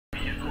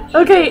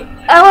Okay,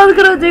 Ellen's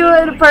gonna do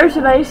an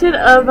impersonation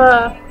of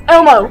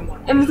Elmo,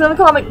 and he's gonna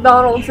call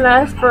McDonald's and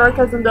ask for our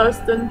cousin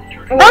Dustin,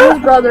 or his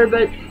brother,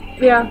 but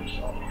yeah.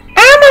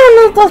 Elmo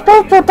needs to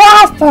speak to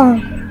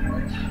Dustin.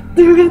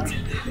 Do it.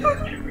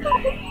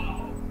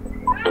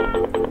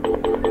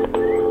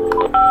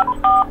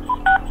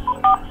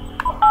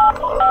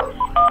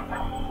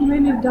 You may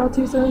need to dial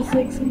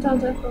 276.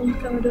 Sometimes that phone's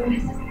kind of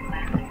dumb.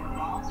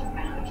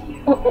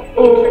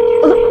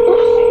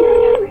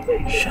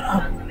 Shut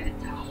up.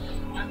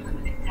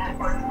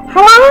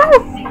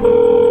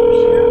 Hello?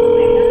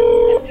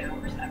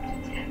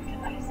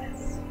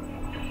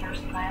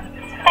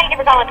 Thank you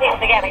for calling Teams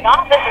Together,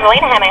 McDonald's. This is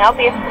Alina. How may I help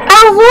you?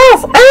 Oh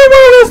yes, Elmo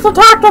needs to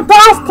talk to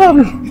Dustin.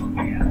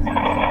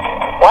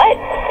 What?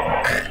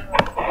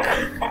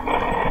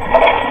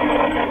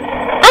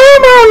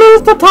 Elmo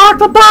needs to talk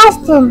to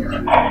Dustin.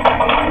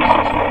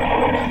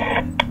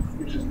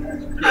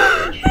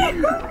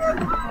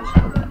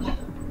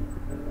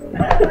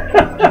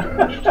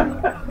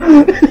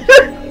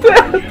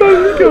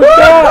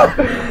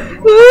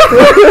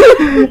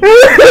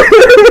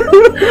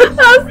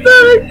 I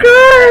started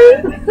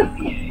crying.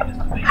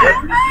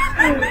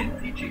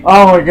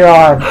 Oh my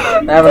god.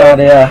 I have an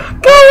idea.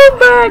 Come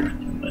back.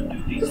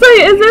 Say,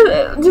 is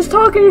it just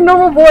talk in your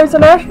normal voice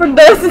and ask for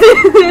Dustin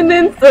and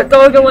then start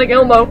talking like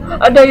Elmo?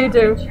 I dare you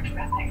to.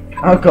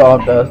 I'll call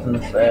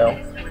Dustin's cell.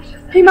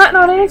 He might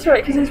not answer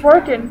it because he's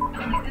working.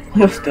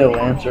 He'll still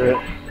answer it.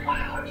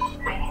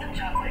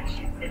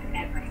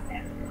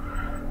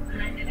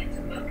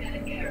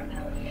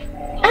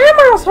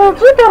 Elmo said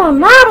you got a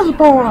naughty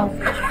boy.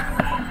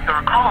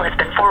 Your call has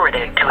been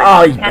forwarded to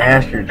Oh, you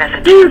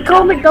bastard. Dude,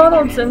 call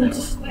McDonald's and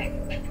just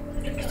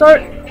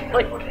start,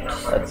 like,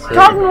 That's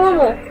talk it.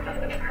 normal.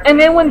 And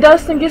then when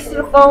Dustin gets to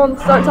the phone,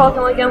 start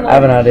talking like Elmo. I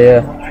have an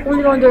idea. What are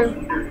you gonna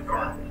do?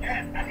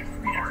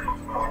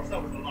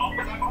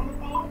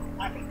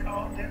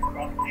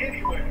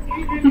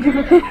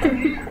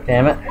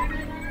 Damn it.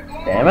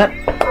 Damn it.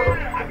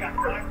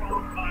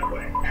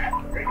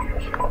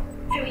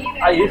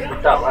 I used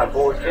to talk like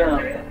Forrest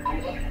Gump.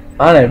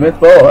 My name is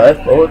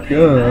Forrest Gump.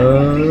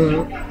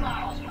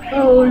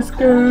 Oh, it's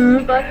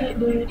good. I can't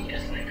do it.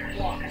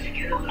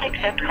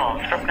 accept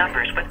calls from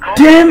numbers with call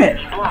Damn it!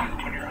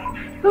 blocked.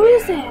 Who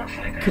is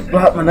that? Could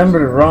block my number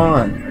to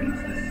Ron.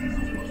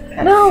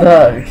 That No,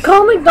 sucks.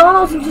 call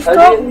McDonald's and just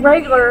talk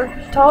regular.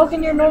 Talk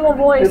in your normal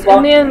voice,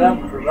 and then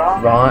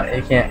Ron,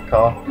 he can't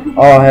call.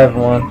 Oh, I have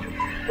one.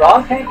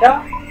 Ron can't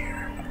call?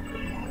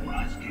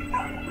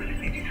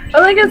 I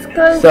think it's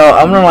because. So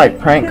I'm gonna like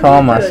prank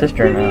call my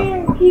sister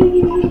now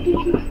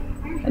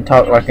and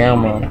talk like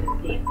Elmo.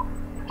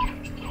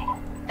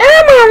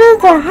 Elmo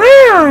needs a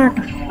hug.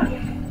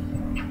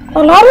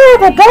 The letter of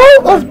the day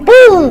is B,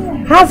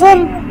 as in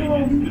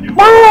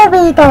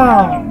Barbie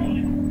doll.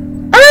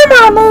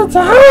 Elmo needs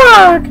a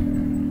hug.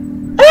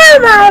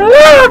 Elmo,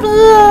 love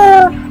you.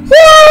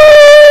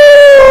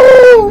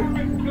 Yay!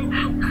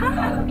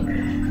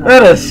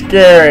 That is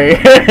scary.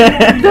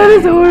 That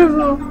is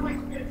horrible.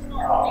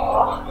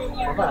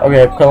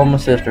 Okay, I'm calling my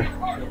sister.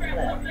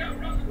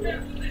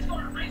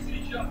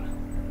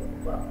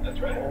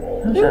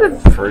 Who's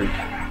that freak?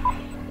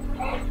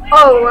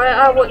 Oh,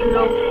 I wouldn't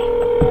know.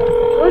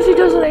 What if she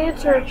doesn't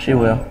answer? She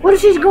will. What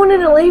if she's going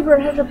into labor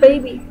and has a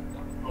baby?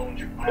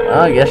 Well,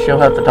 I guess she'll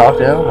have to talk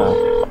to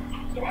Elmo.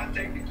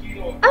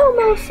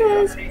 Elmo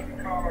says,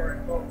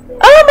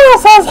 Elmo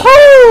says,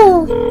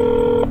 hey.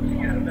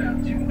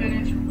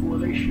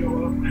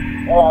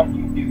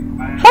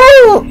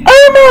 Hey,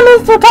 Elmo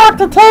needs to talk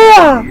to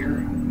Tia.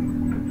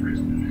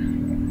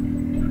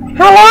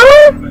 Hello?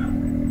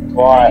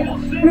 What?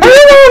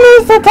 Elmo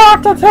needs to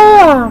talk to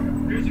Tia.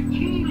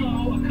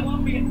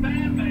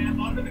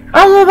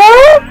 Are you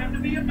there?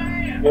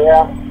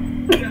 Yeah.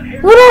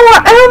 You know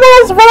what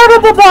Elmo's word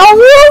of the day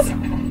is?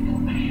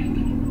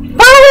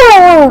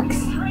 Fireworks.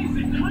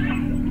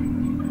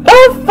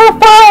 It's for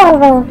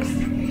fireworks.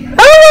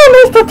 Elmo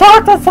needs to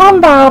talk to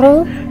somebody.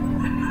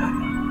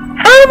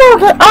 Elmo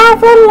get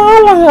awful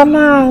lonely at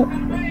night.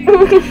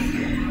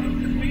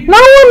 No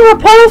one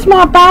repairs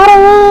my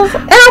batteries.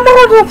 Elmo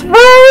gets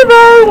very,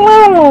 very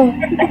lonely.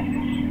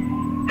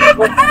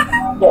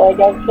 Go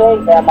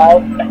straight, Elmo.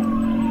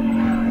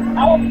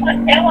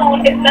 Elmo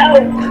is so.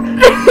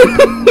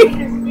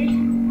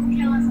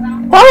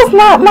 That's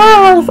not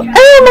nice.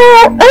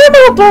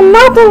 Elmo did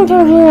nothing to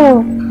you.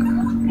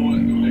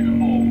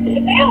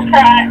 He'll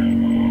cry.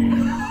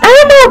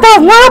 Elmo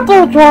does not do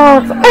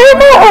drugs.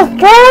 Elmo is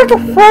drug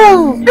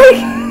free.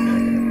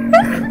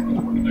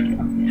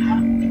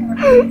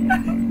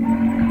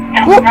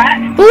 He'll cry.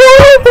 The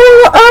only thing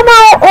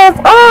Elmo is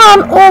on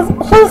is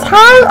he's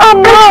high on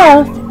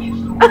life.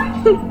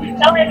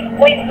 Tell him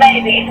we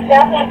maybe.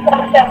 Tell him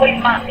something that we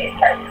might be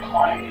personal.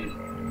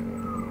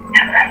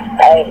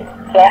 Hey,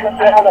 tell him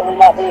that we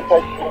might be a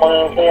person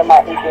when there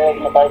might be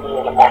drugging the baby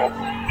in the morning.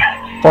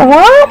 The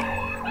what?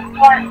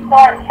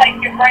 Start, take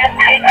your breath,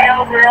 take it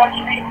over, or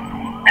you need to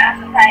stop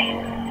the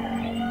pain.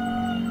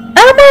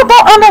 Elmo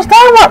don't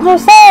understand what you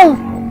say.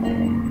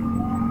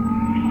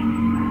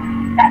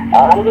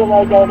 I'm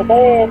gonna go to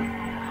bed.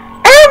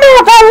 Elmo,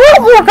 don't let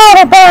you go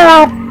to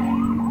bed.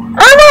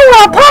 Elmo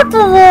will talk to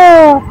you.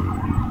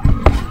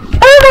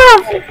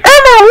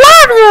 Elmo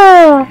love you.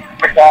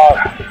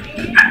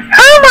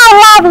 Elmo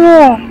love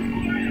you.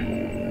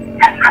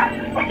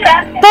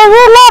 Do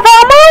you love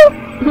Elmo?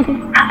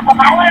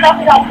 I want to know if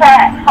he's on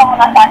track. Hold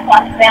on,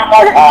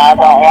 I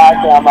don't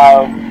like Elmo.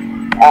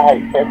 I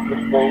hate Sesame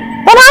Street.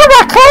 Then I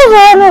will kill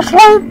you in your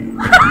sleep.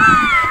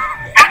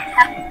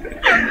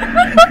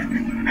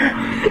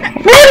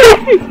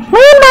 Me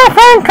and my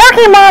friend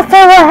Cookie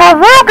Monster will have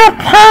real good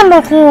time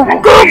with you.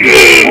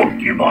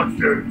 Cookie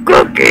Monster.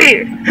 Cookie.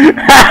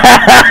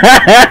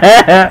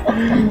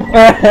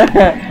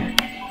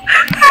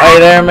 Are you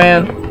there,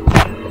 man?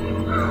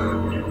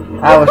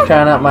 I was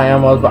trying out my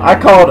Elmos, but I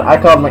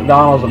called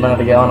McDonald's a minute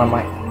ago, and I'm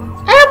like,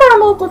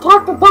 Elmo needs to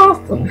talk to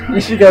Dustin.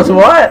 she goes,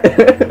 what?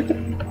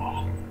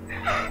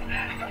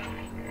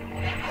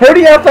 Who do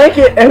y'all think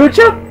it? Who'd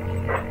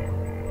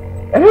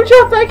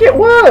y'all think it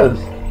was?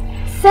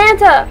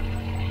 Santa.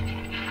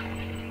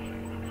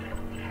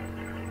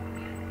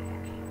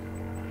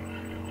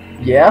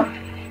 Yeah.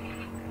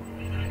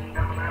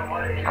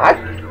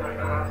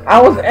 I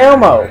was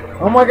Elmo.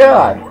 Oh my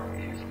God.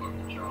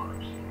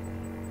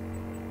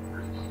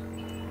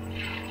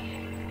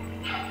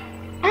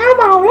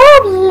 Elmo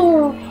love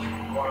you.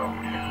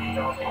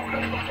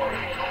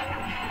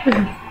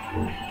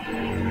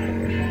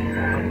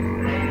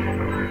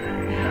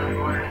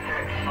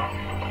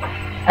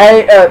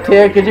 Hey,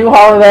 Tia, could you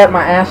holler that at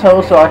my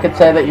asshole so I could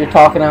say that you're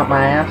talking out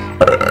my ass?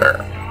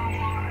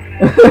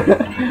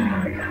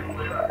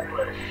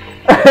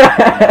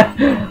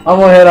 I'm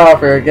gonna head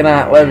off here. Good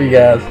night. Love you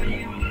guys.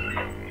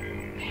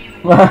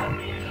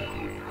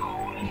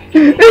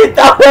 He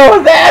thought that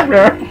was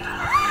Abner.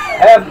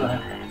 Abner.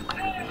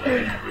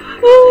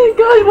 Oh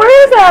gosh, where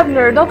is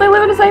Abner? Don't they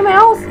live in the same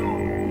house?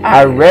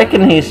 I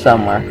reckon he's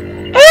somewhere.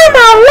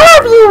 Elmo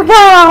love you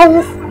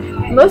guys.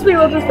 Must be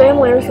with his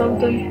family or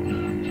something.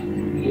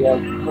 Yeah,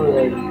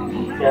 good.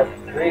 Yeah,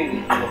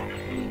 3.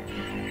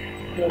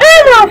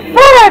 Elmo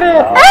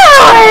farted.